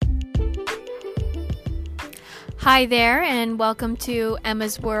Hi there, and welcome to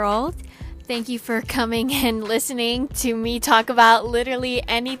Emma's World. Thank you for coming and listening to me talk about literally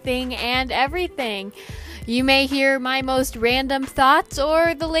anything and everything. You may hear my most random thoughts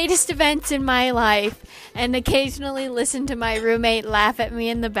or the latest events in my life, and occasionally listen to my roommate laugh at me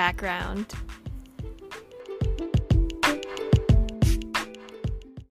in the background.